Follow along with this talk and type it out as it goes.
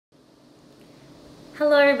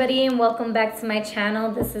Hello everybody and welcome back to my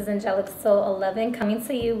channel. This is Angelic Soul 11 coming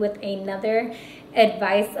to you with another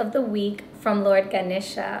advice of the week from Lord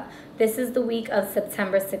Ganesha. This is the week of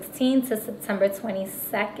September 16th to September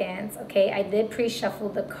 22nd. Okay, I did pre-shuffle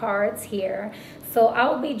the cards here, so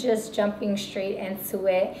I'll be just jumping straight into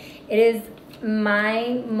it. It is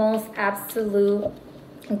my most absolute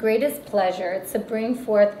greatest pleasure to bring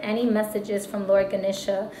forth any messages from Lord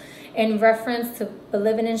Ganesha in reference to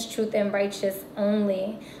believing in truth and righteous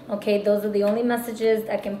only. Okay, those are the only messages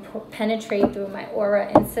that can penetrate through my aura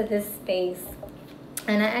into this space.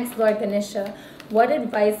 And I asked Lord Ganesha, what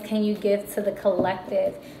advice can you give to the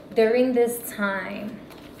collective during this time?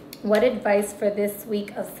 What advice for this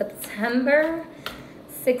week of September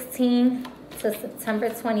 16th to September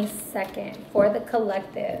 22nd for the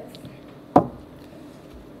collective?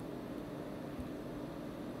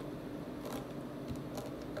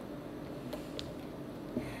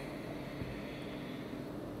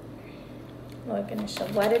 Lord Ganesha,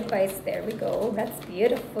 what advice? There we go. That's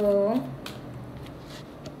beautiful.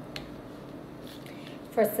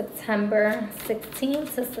 For September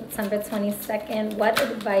 16th to September 22nd, what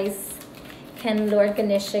advice can Lord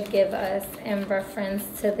Ganesha give us in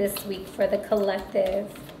reference to this week for the collective?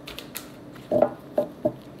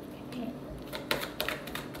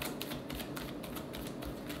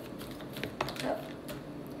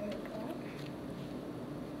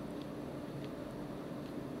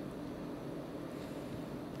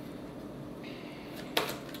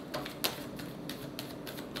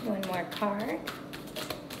 One more card.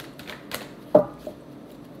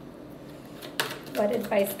 What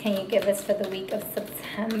advice can you give us for the week of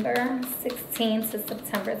September 16th to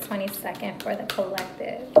September 22nd for the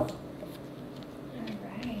collective? All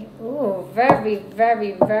right. Ooh, very,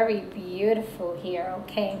 very, very beautiful here.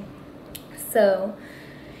 Okay. So,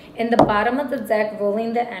 in the bottom of the deck,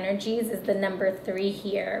 ruling the energies is the number 3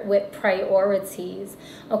 here with priorities.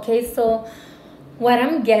 Okay, so what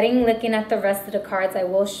I'm getting, looking at the rest of the cards, I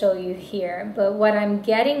will show you here. But what I'm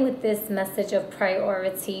getting with this message of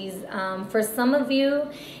priorities, for some of you,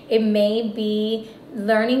 it may be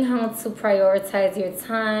learning how to prioritize your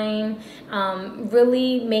time,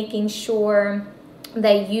 really making sure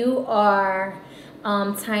that you are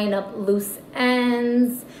tying up loose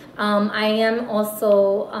ends. I am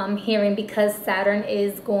also hearing, because Saturn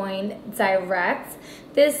is going direct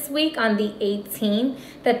this week on the 18th,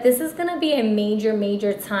 that this is going to be a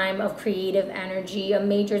major time of creative energy, a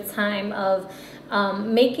major time of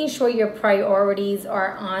making sure your priorities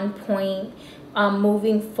are on point,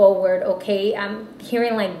 moving forward. Okay, I'm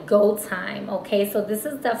hearing like go time. Okay, so this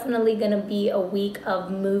is definitely going to be a week of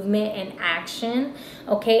movement and action.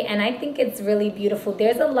 Okay, and I think it's really beautiful.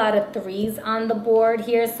 There's a lot of 3s on the board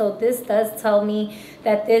here, so this does tell me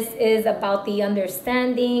that this is about the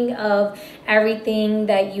understanding of everything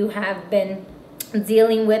that you have been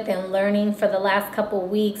dealing with and learning for the last couple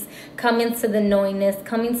weeks, coming to the knowingness,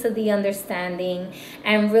 coming to the understanding,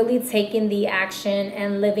 and really taking the action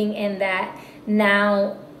and living in that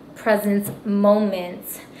now present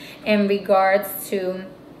moment in regards to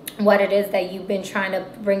what it is that you've been trying to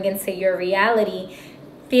bring into your reality.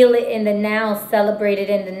 Feel it in the now, celebrate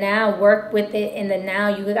it in the now, work with it in the now.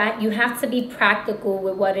 You have to be practical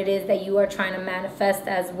with what it is that you are trying to manifest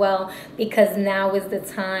as well, because now is the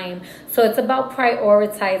time. So it's about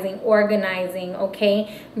prioritizing, organizing,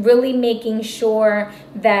 okay? Really making sure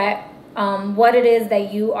that what it is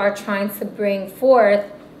that you are trying to bring forth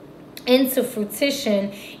into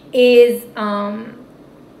fruition is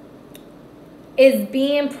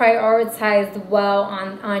being prioritized well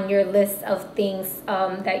on your list of things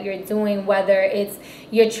that you're doing, whether it's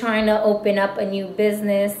you're trying to open up a new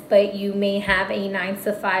business, but you may have a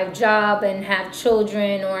 9-to-5 job and have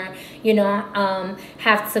children, or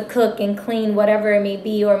have to cook and clean, whatever it may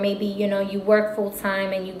be, or maybe you work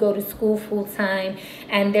full-time and you go to school full-time,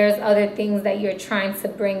 and there's other things that you're trying to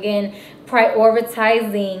bring in.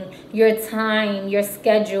 Prioritizing your time, your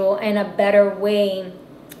schedule in a better way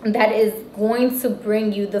that is going to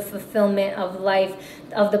bring you the fulfillment of life,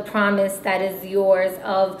 of the promise that is yours,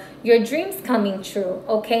 of your dreams coming true.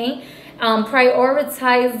 Okay,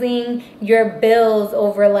 prioritizing your bills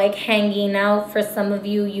over like hanging out. For some of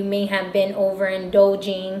you, you may have been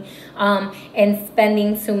overindulging and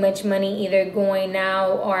spending too much money, either going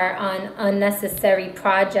out or on unnecessary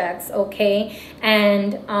projects. Okay,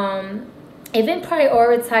 and even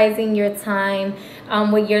prioritizing your time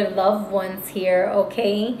with your loved ones here.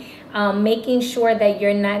 Okay, making sure that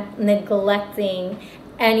you're not neglecting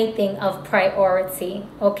anything of priority.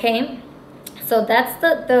 Okay, So that's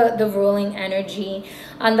the ruling energy.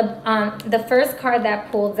 On the first card that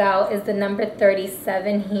pulled out is the number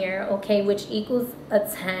 37 here, okay, which equals a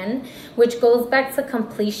 10, which goes back to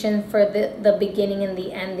completion for the beginning and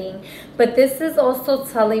the ending. But this is also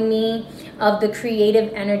telling me of the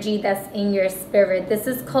creative energy that's in your spirit. This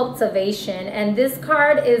is cultivation, and this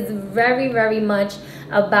card is very, very much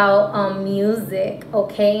about music,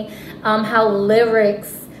 okay, how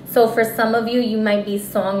lyrics. So for some of you, you might be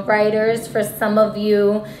songwriters. For some of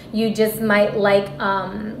you, you just might like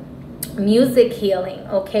music healing,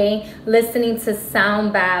 okay? Listening to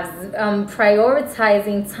sound baths,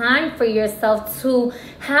 prioritizing time for yourself to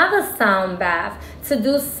have a sound bath, to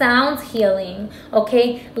do sound healing,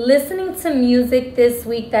 okay? Listening to music this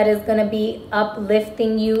week that is going to be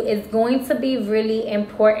uplifting you is going to be really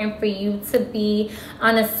important for you to be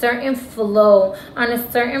on a certain flow, on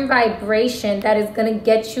a certain vibration that is going to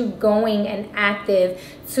get you going and active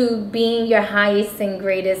to being your highest and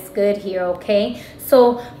greatest good here, okay?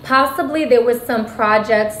 So possibly there was some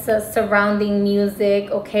projects surrounding music,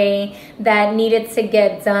 okay, that needed to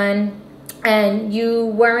get done, and you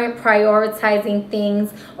weren't prioritizing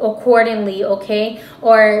things accordingly, okay?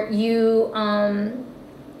 Or you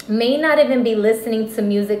may not even be listening to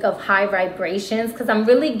music of high vibrations, because I'm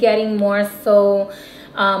really getting more so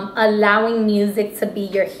allowing music to be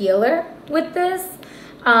your healer with this.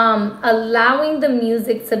 Allowing the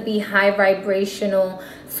music to be high vibrational.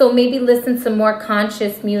 So maybe listen to more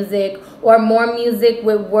conscious music, or more music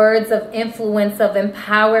with words of influence, of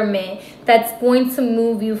empowerment, that's going to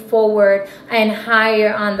move you forward and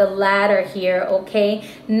higher on the ladder here, okay?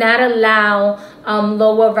 Not allow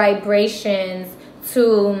lower vibrations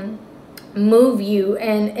to move you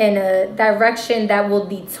in a direction that will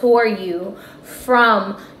detour you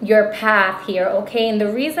from your path here, okay? And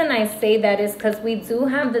the reason I say that is because we do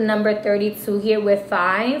have the number 32 here with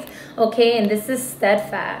 5, okay? And this is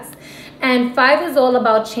steadfast. And 5 is all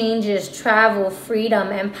about changes, travel, freedom,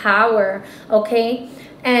 and power, okay?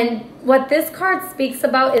 And what this card speaks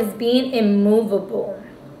about is being immovable,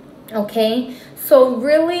 okay? So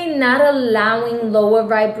really not allowing lower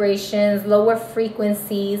vibrations, lower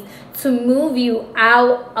frequencies to move you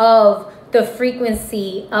out of the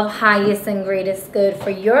frequency of highest and greatest good for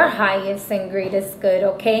your highest and greatest good,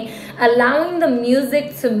 okay? Allowing the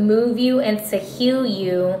music to move you and to heal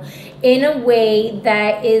you in a way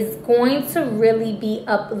that is going to really be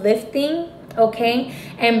uplifting, okay?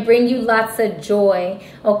 And bring you lots of joy,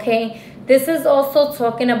 okay? This is also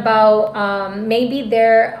talking about maybe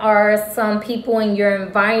there are some people in your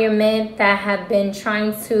environment that have been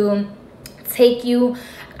trying to take you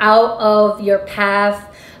out of your path.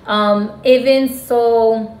 Even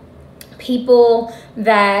so, people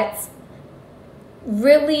that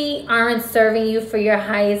really aren't serving you for your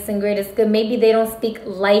highest and greatest good. Maybe they don't speak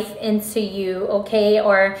life into you, okay?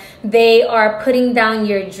 Or they are putting down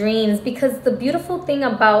your dreams. Because the beautiful thing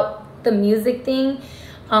about the music thing,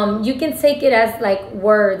 you can take it as like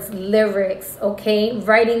words, lyrics, okay?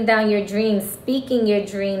 Writing down your dreams, speaking your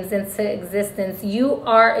dreams into existence. You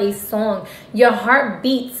are a song. Your heart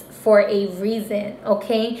beats for a reason,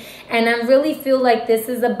 okay? And I really feel like this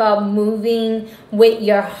is about moving with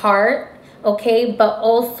your heart, okay? But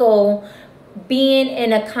also being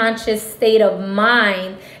in a conscious state of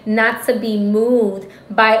mind, not to be moved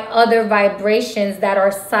by other vibrations that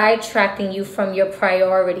are sidetracking you from your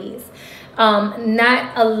priorities.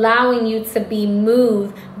 Not allowing you to be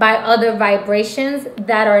moved by other vibrations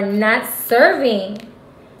that are not serving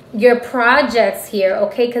your projects here,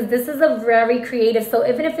 okay? Because this is a very creative, so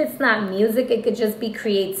even if it's not music, it could just be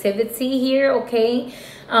creativity here, okay?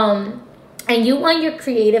 And you want your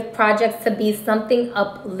creative projects to be something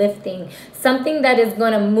uplifting, something that is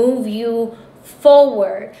going to move you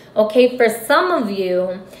forward, okay? For some of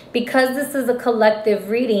you, because this is a collective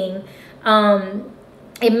reading,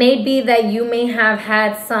 it may be that you may have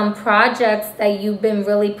had some projects that you've been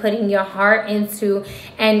really putting your heart into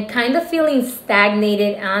and kind of feeling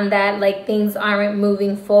stagnated on that, like things aren't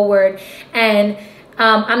moving forward. And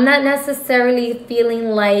I'm not necessarily feeling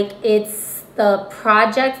like it's the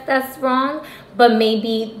project that's wrong, but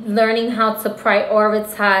maybe learning how to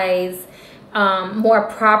prioritize more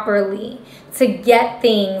properly, to get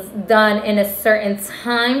things done in a certain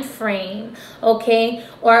time frame, okay?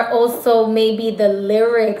 Or also maybe the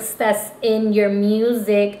lyrics that's in your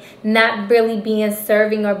music not really being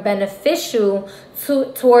serving or beneficial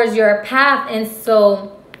towards your path, and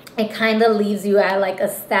so it kind of leaves you at like a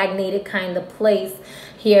stagnated kind of place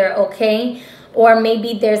here, okay? Or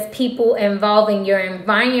maybe there's people involved in your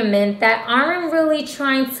environment that aren't really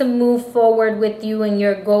trying to move forward with you and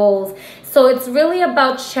your goals. So it's really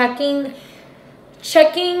about checking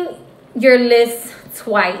your list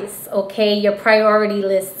twice, okay? Your priority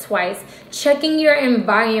list twice. Checking your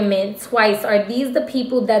environment twice. Are these the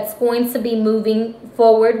people that's going to be moving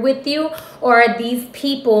forward with you, or are these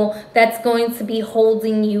people that's going to be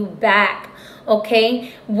holding you back?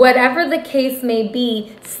 Okay, whatever the case may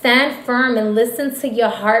be, stand firm and listen to your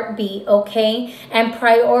heartbeat, okay? And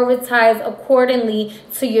prioritize accordingly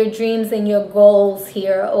to your dreams and your goals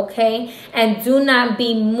here, okay? And do not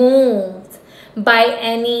be moved by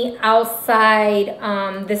any outside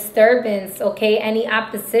disturbance, okay? Any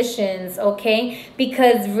oppositions, okay?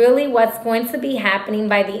 Because really what's going to be happening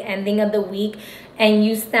by the ending of the week, and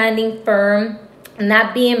you standing firm,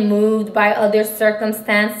 not being moved by other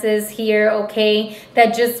circumstances here, okay,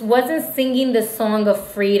 that just wasn't singing the song of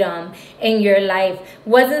freedom in your life,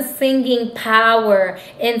 wasn't singing power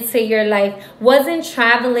into your life, wasn't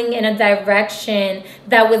traveling in a direction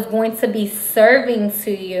that was going to be serving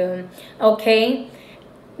to you, okay?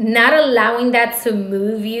 Not allowing that to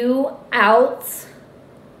move you out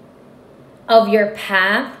of your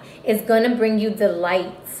path is going to bring you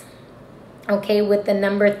delight. Okay, with the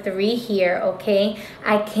number 3 here, okay?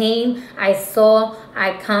 I came, I saw,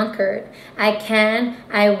 I conquered. I can,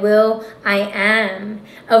 I will, I am.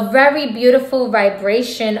 A very beautiful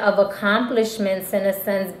vibration of accomplishments in a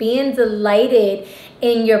sense. Being delighted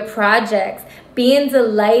in your projects. Being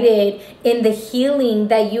delighted in the healing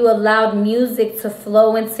that you allowed music to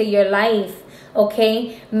flow into your life.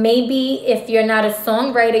 Okay, maybe if you're not a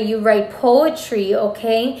songwriter, you write poetry,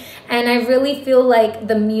 okay? And I really feel like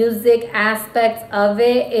the music aspect of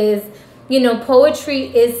it is, you know, poetry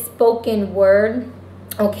is spoken word,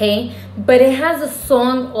 okay? But it has a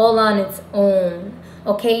song all on its own,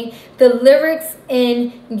 okay? The lyrics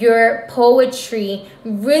in your poetry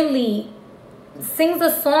really sings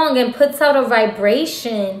a song and puts out a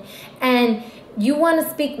vibration, and you want to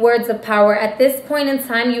speak words of power. At this point in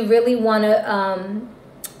time, you really want to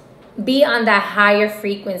be on that higher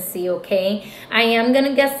frequency, okay? I am going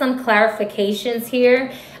to get some clarifications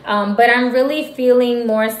here, but I'm really feeling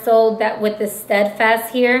more so that with the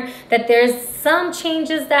steadfast here, that there's some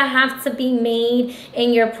changes that have to be made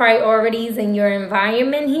in your priorities and your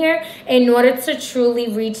environment here in order to truly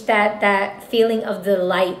reach that feeling of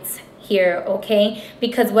delight here, okay?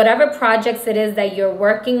 Because whatever projects it is that you're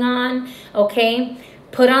working on, okay,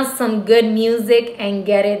 put on some good music and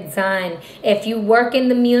get it done. If you work in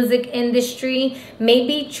the music industry,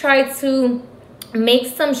 maybe try to make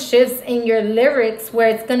some shifts in your lyrics where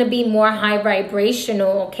it's going to be more high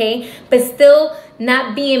vibrational, okay? But still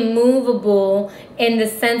not being movable in the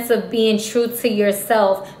sense of being true to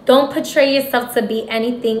yourself. Don't portray yourself to be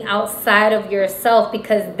anything outside of yourself,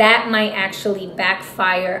 because that might actually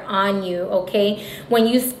backfire on you, okay? When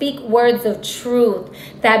you speak words of truth,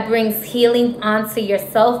 that brings healing onto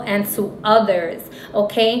yourself and to others,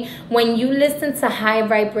 okay? When you listen to high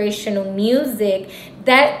vibrational music,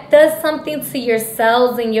 that does something to your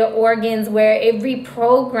cells and your organs where it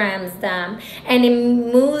reprograms them and it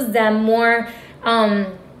moves them more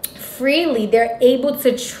freely. They're able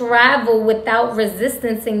to travel without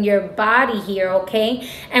resistance in your body here, okay?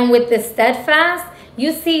 And with the steadfast,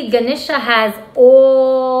 you see Ganesha has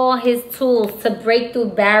all his tools to break through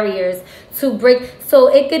barriers, to break. So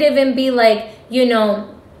it could even be like, you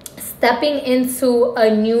know, stepping into a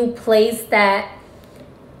new place that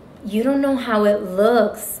you don't know how it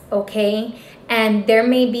looks, okay? And there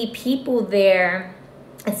may be people there,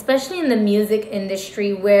 especially in the music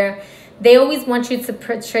industry, where they always want you to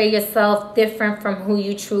portray yourself different from who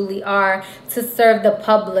you truly are to serve the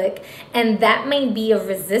public. And that may be a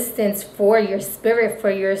resistance for your spirit,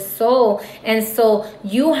 for your soul. And so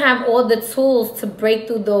you have all the tools to break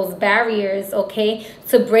through those barriers, okay?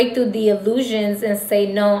 To break through the illusions and say,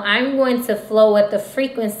 no, I'm going to flow at the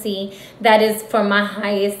frequency that is for my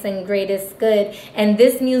highest and greatest good. And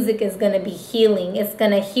this music is going to be healing. It's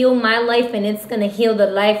going to heal my life, and it's going to heal the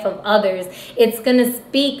life of others. It's going to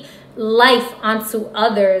speak life onto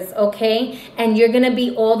others, okay? And you're gonna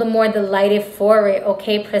be all the more delighted for it,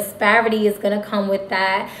 okay? Prosperity is gonna come with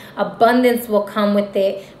that. Abundance will come with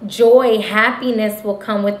it. Joy, happiness will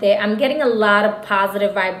come with it. I'm getting a lot of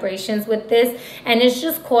positive vibrations with this, and it's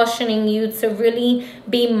just cautioning you to really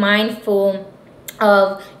be mindful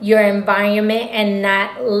of your environment and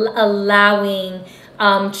not allowing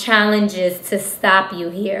challenges to stop you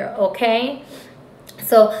here, okay?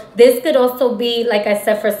 So this could also be, like I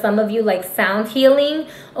said, for some of you, like sound healing,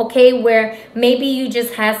 okay, where maybe you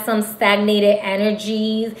just have some stagnated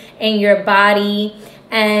energies in your body,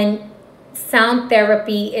 and sound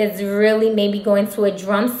therapy is really maybe going to a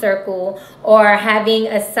drum circle, or having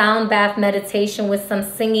a sound bath meditation with some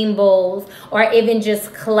singing bowls, or even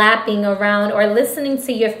just clapping around, or listening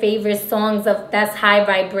to your favorite songs that's high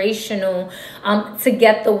vibrational, to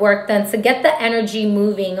get the work done, to get the energy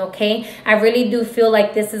moving. Okay, I really do feel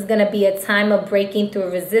like this is going to be a time of breaking through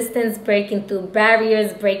resistance, breaking through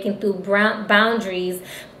barriers, breaking through boundaries,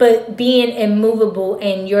 but being immovable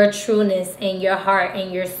in your trueness, in your heart,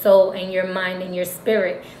 and your soul, and your mind, and your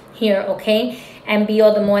spirit here. Okay, and be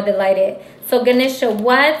all the more delighted. So Ganesha,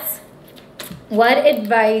 what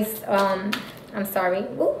advice, I'm sorry,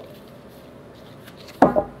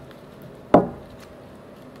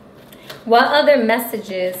 what other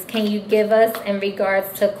messages can you give us in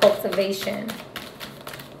regards to cultivation?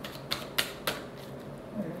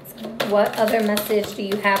 What other message do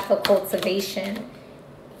you have for cultivation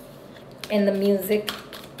in the music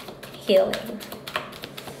healing?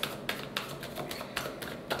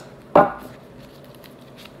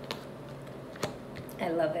 I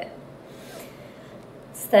love it.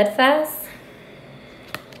 Steadfast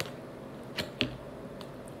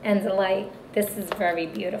and delight. This is very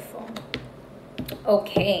beautiful.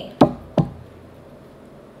 Okay.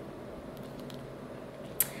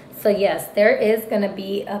 So yes, there is going to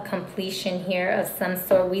be a completion here of some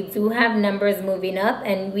sort. We do have numbers moving up,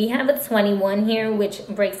 and we have a 21 here, which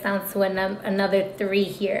breaks down to another 3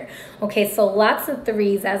 here. Okay, so lots of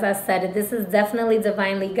 3s. As I said, this is definitely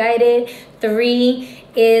divinely guided. 3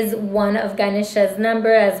 is one of Ganesha's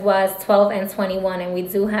number, as well as 12 and 21, and we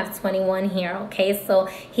do have 21 here. Okay, so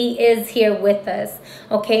he is here with us.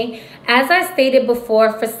 Okay, as I stated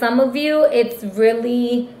before, for some of you, it's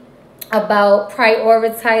really about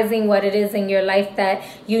prioritizing what it is in your life that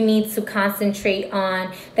you need to concentrate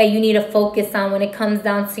on, that you need to focus on when it comes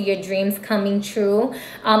down to your dreams coming true,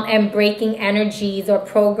 and breaking energies or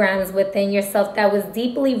programs within yourself that was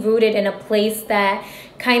deeply rooted in a place that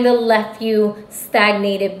kind of left you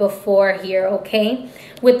stagnated before here. Okay,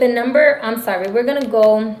 with the number, I'm sorry, we're gonna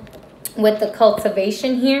go with the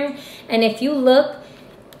cultivation here. And if you look,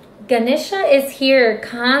 Ganesha is here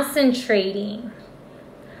concentrating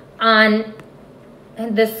on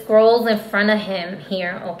the scrolls in front of him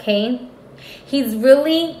here. Okay, he's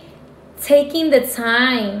really taking the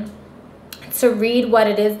time to read what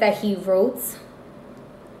it is that he wrote.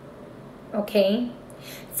 Okay,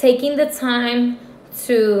 taking the time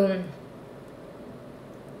to,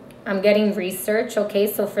 I'm getting research. Okay,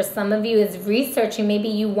 so for some of you, it's researching. Maybe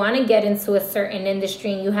you want to get into a certain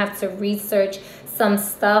industry and you have to research some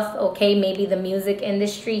stuff. Okay, maybe the music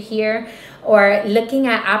industry here, or looking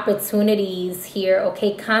at opportunities here.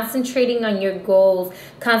 Okay, concentrating on your goals,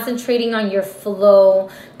 concentrating on your flow,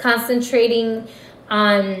 concentrating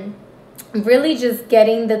on really just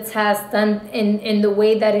getting the task done in the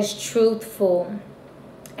way that is truthful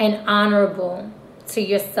and honorable to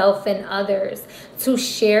yourself and others, to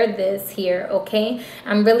share this here. Okay,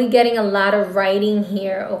 I'm really getting a lot of writing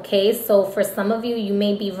here. Okay, so for some of you, you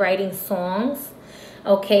may be writing songs.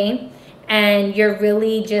 Okay, and you're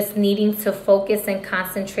really just needing to focus and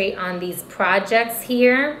concentrate on these projects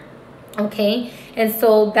here. Okay, and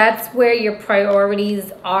so that's where your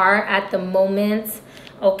priorities are at the moment.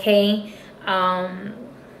 Okay, and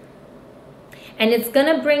it's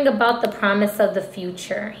gonna bring about the promise of the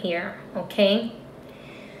future here. Okay,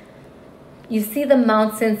 you see the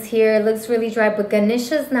mountains here. It looks really dry, but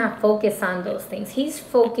Ganesha's not focused on those things. He's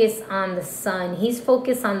focused on the sun. He's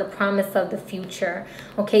focused on the promise of the future.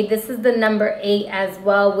 Okay, this is the number 8 as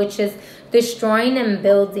well, which is destroying and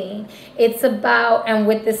building. It's about, and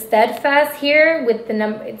with the steadfast here, with the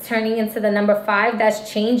number turning into the number 5,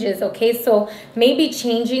 that's changes. Okay, so maybe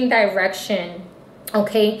changing direction.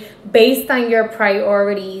 Okay, based on your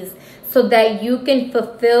priorities, so that you can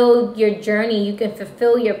fulfill your journey, you can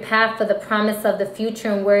fulfill your path for the promise of the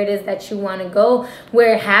future and where it is that you want to go,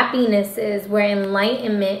 where happiness is, where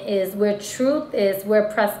enlightenment is, where truth is, where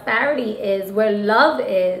prosperity is, where love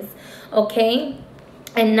is. Okay,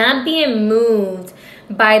 and not being moved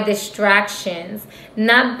by distractions,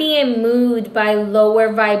 not being moved by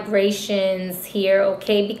lower vibrations here.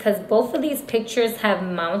 Okay, because both of these pictures have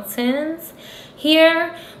mountains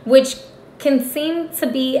here, which can seem to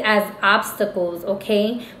be as obstacles.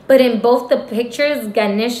 Okay, but in both the pictures,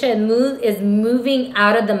 Ganesha is moving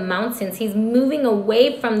out of the mountains. He's moving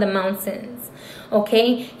away from the mountains.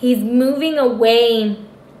 Okay, he's moving away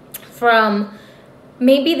from,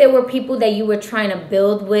 maybe there were people that you were trying to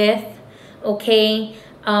build with. Okay,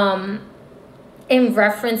 in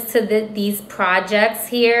reference to these projects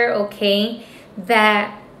here. Okay,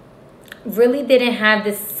 that really didn't have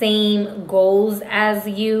the same goals as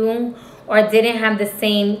you, or didn't have the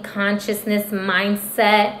same consciousness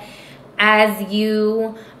mindset as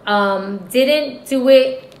you, didn't do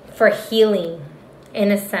it for healing in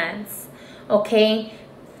a sense, okay?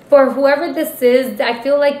 For whoever this is, I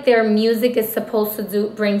feel like their music is supposed to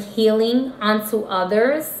bring healing onto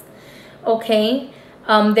others, okay?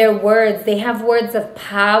 Their words, they have words of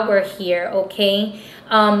power here, okay?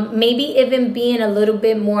 Maybe even being a little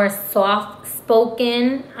bit more soft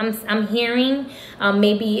spoken, I'm hearing.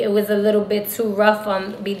 Maybe it was a little bit too rough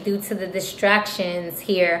due to the distractions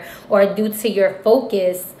here, or due to your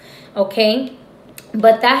focus, okay?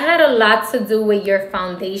 But that had a lot to do with your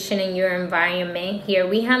foundation and your environment here.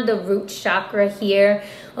 We have the root chakra here,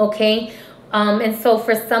 okay? And so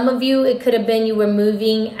for some of you, it could have been you were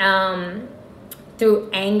moving through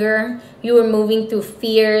anger, you were moving through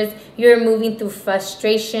fears, you were moving through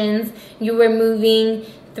frustrations, you were moving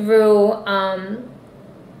through an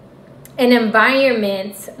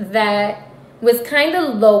environment that was kind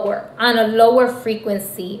of lower, on a lower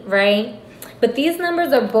frequency, right? But these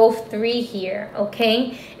numbers are both 3 here,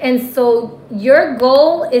 okay? And so your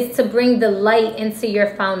goal is to bring the light into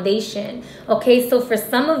your foundation, okay? So for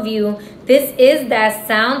some of you, this is that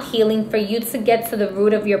sound healing for you to get to the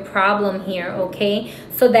root of your problem here, okay?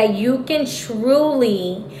 So that you can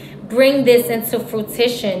truly bring this into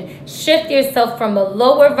fruition. Shift yourself from a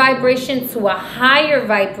lower vibration to a higher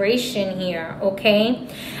vibration here, okay?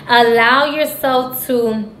 Allow yourself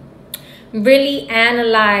to really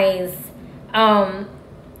analyze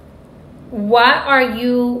what are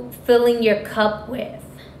you filling your cup with?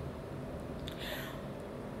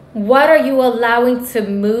 What are you allowing to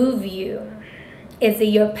move you? Is it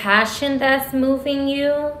your passion that's moving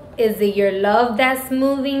you? Is it your love that's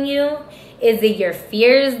moving you? Is it your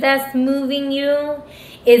fears that's moving you?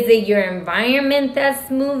 Is it your environment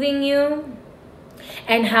that's moving you?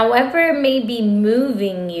 And however it may be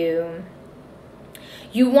moving you,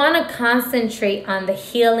 you want to concentrate on the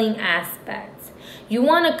healing aspect. You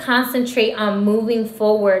want to concentrate on moving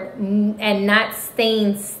forward and not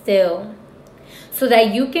staying still, so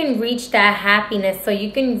that you can reach that happiness, so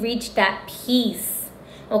you can reach that peace,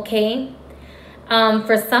 okay?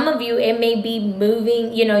 For some of you, it may be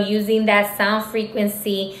moving, using that sound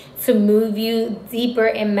frequency to move you deeper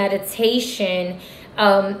in meditation,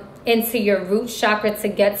 into your root chakra, to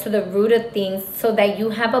get to the root of things, so that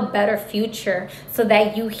you have a better future, so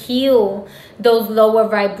that you heal those lower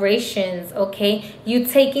vibrations, okay? You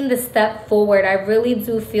taking the step forward. I really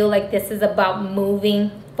do feel like this is about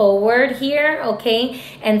moving forward here, okay?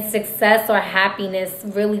 And success or happiness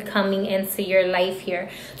really coming into your life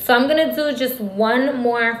here. So I'm gonna do just one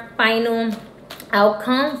more final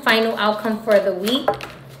outcome for the week.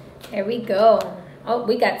 Here we go. Oh,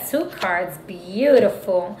 we got 2 cards.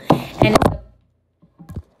 Beautiful. And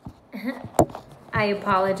I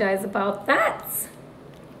apologize about that.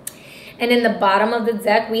 And in the bottom of the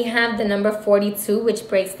deck, we have the number 42, which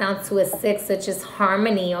breaks down to a 6, which is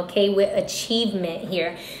harmony, okay, with achievement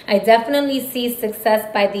here. I definitely see success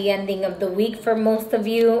by the ending of the week for most of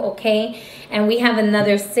you, okay? And we have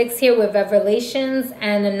another 6 here with revelations,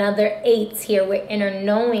 and another 8 here with inner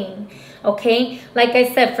knowing, okay? Like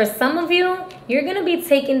I said, for some of you, you're going to be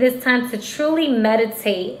taking this time to truly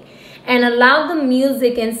meditate and allow the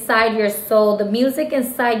music inside your soul, the music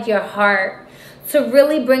inside your heart, to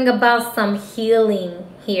really bring about some healing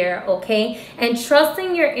here, okay? And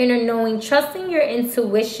trusting your inner knowing, trusting your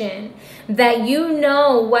intuition, that you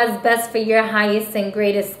know what's best for your highest and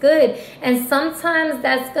greatest good. And sometimes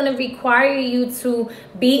that's going to require you to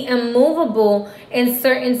be immovable in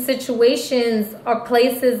certain situations or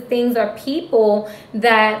places, things, or people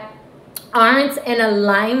that aren't in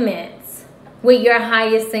alignment with your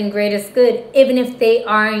highest and greatest good, even if they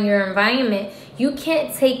are in your environment. You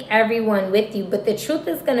can't take everyone with you, but the truth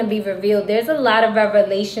is going to be revealed. There's a lot of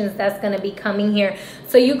revelations that's going to be coming here.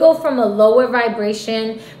 So you go from a lower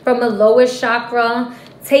vibration, from a lower chakra,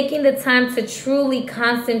 taking the time to truly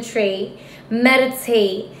concentrate,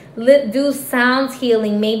 meditate, do sound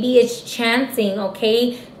healing. Maybe it's chanting,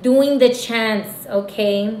 okay? Doing the chants,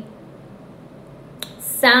 okay?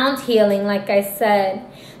 Sound healing, like I said,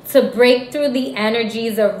 to break through the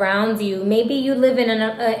energies around you. Maybe you live in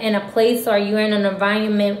a place, or you're in an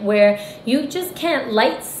environment where you just can't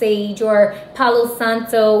light sage or Palo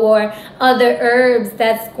Santo or other herbs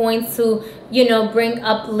that's going to, bring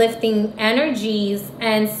uplifting energies.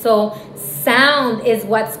 And so sound is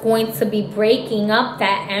what's going to be breaking up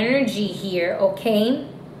that energy here, okay?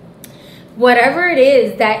 Whatever it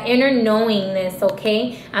is, that inner knowingness,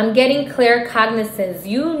 okay? I'm getting clear cognizance.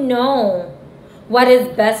 You know what is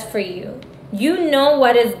best for you. You know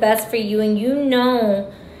what is best for you, and you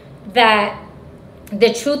know that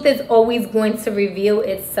The truth is always going to reveal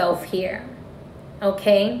itself here.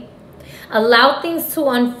 Okay? Allow things to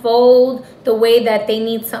unfold the way that they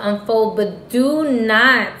need to unfold, but do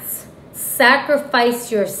not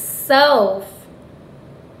sacrifice yourself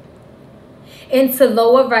into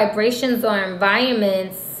lower vibrations or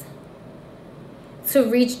environments to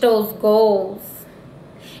reach those goals.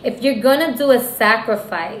 If you're gonna do a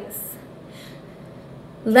sacrifice,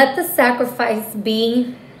 let the sacrifice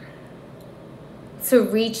be to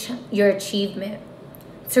reach your achievement,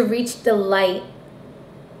 to reach the light,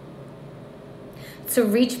 to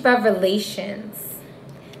reach revelations,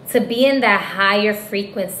 to be in that higher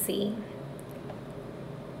frequency.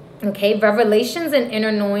 Okay, revelations and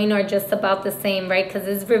inner knowing are just about the same, right? Because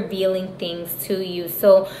it's revealing things to you.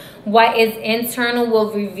 So what is internal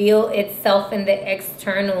will reveal itself in the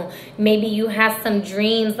external. Maybe you have some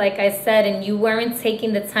dreams, like I said, and you weren't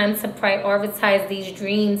taking the time to prioritize these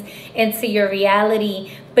dreams into your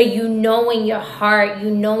reality. But you know in your heart,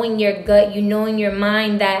 you know in your gut, you know in your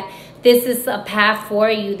mind that this is a path for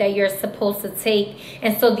you that you're supposed to take.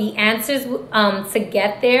 And so the answers to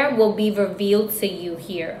get there will be revealed to you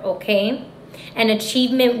here, okay? And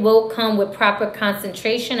achievement will come with proper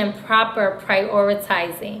concentration and proper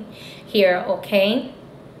prioritizing here, okay?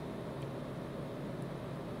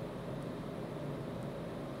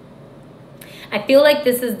 I feel like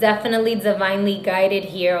this is definitely divinely guided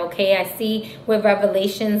here, okay? I see with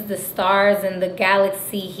revelations, the stars and the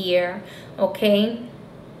galaxy here, okay?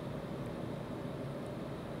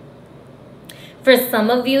 For some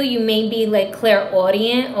of you, you may be like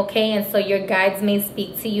clairaudient, okay? And so your guides may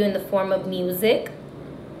speak to you in the form of music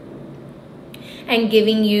and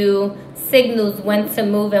giving you signals when to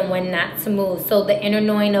move and when not to move. So the inner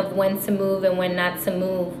knowing of when to move and when not to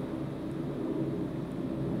move.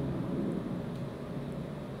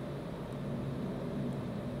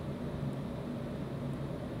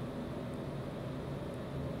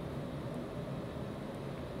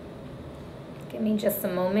 Give me just a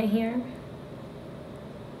moment here.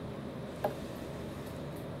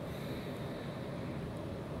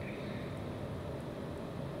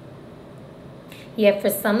 Yeah, for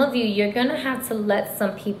some of you, you're going to have to let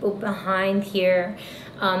some people behind here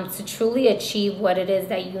to truly achieve what it is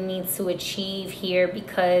that you need to achieve here,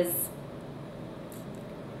 because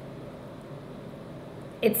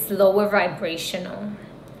it's lower vibrational.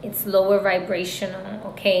 It's lower vibrational,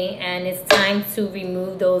 okay? And it's time to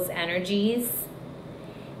remove those energies.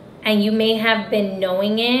 And you may have been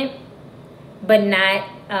knowing it, but not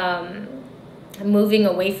moving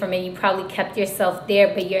away from it. You probably kept yourself there,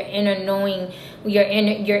 but your inner knowing, your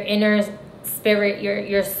inner spirit,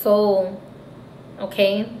 your soul,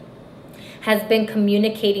 okay, has been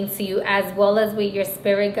communicating to you, as well as with your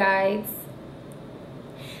spirit guides,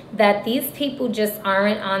 that these people just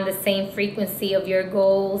aren't on the same frequency of your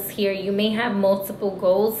goals here. You may have multiple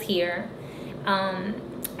goals here,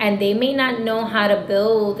 and they may not know how to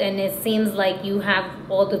build, and it seems like you have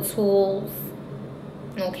all the tools,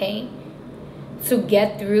 okay, to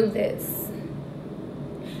get through this.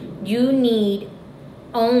 You need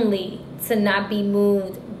only to not be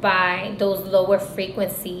moved by those lower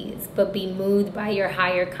frequencies, but be moved by your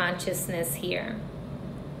higher consciousness here.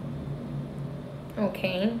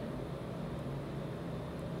 Okay?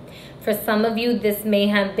 For some of you, this may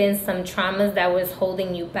have been some traumas that was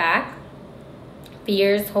holding you back.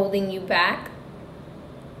 Fears holding you back.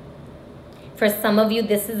 For some of you,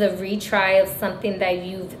 this is a retry of something that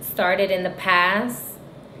you've started in the past.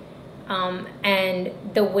 And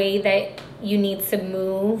the way that you need to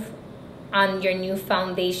move on your new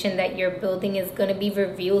foundation that you're building is going to be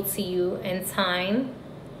revealed to you in time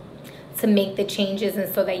to make the changes,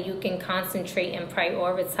 and so that you can concentrate and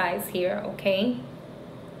prioritize here, okay?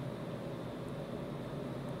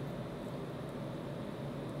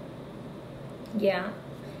 Yeah.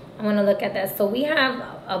 I want to look at that. So we have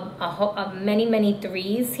many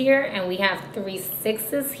threes here, and we have 3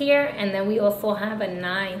 6s here, and then we also have a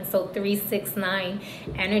 9. So 3 6 9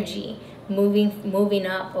 energy moving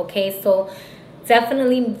up. Okay, so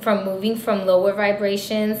definitely from moving from lower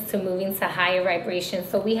vibrations to moving to higher vibrations.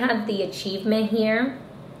 So we have the achievement here.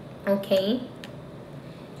 Okay,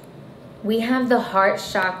 we have the heart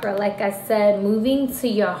chakra, like I said, moving to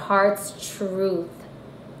your heart's truth.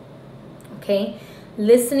 Okay,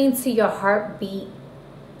 listening to your heartbeat,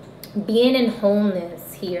 being in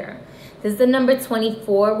wholeness here. This is the number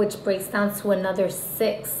 24, which breaks down to another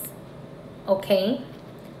 6, okay,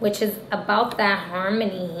 which is about that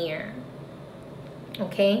harmony here,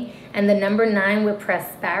 okay. And the number 9 with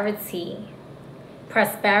prosperity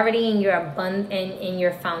in your in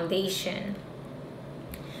your foundation.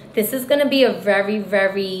 This is going to be a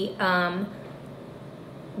very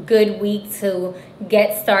good week to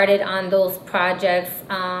get started on those projects,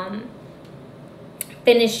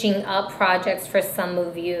 finishing up projects for some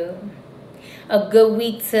of you. A good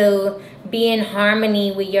week to be in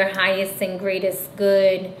harmony with your highest and greatest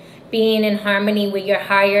good, being in harmony with your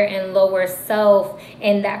higher and lower self,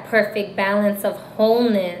 and that perfect balance of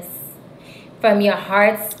wholeness from your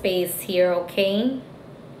heart space here, okay?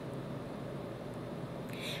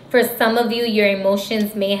 For some of you, your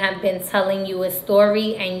emotions may have been telling you a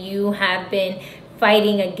story, and you have been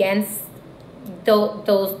fighting against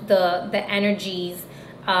the energies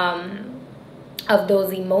of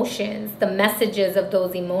those emotions, the messages of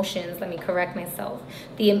those emotions. Let me correct myself.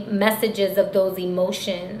 The messages of those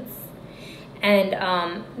emotions. And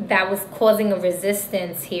that was causing a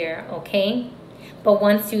resistance here, okay? But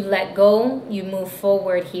once you let go, you move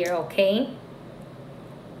forward here, okay?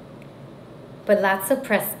 But lots of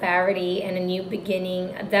prosperity and a new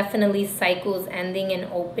beginning. Definitely cycles ending and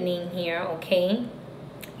opening here, okay?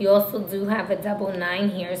 You also do have a double 9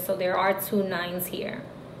 here, so there are 2 9s here.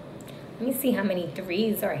 Let me see how many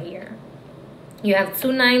 3s are here. You have 2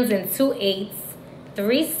 9s and 2 8s,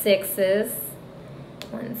 3 6s,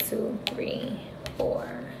 1, 2, 3, 4.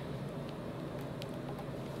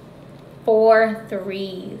 4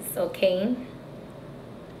 3s, okay?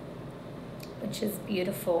 Which is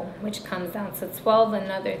beautiful, which comes down to 12,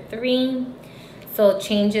 another 3. So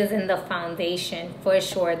changes in the foundation, for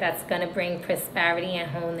sure. That's going to bring prosperity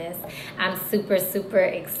and wholeness. I'm super, super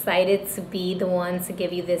excited to be the one to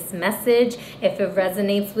give you this message. If it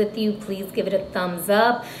resonates with you, please give it a thumbs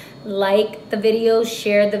up. Like the video,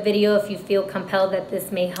 share the video if you feel compelled that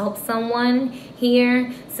this may help someone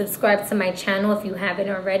here. Subscribe to my channel if you haven't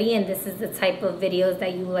already, and this is the type of videos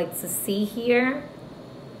that you like to see here.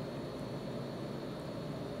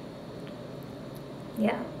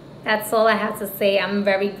 Yeah, that's all I have to say. I'm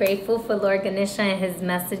very grateful for Lord Ganesha and his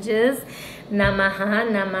messages. Namaha,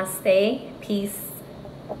 namaste, peace.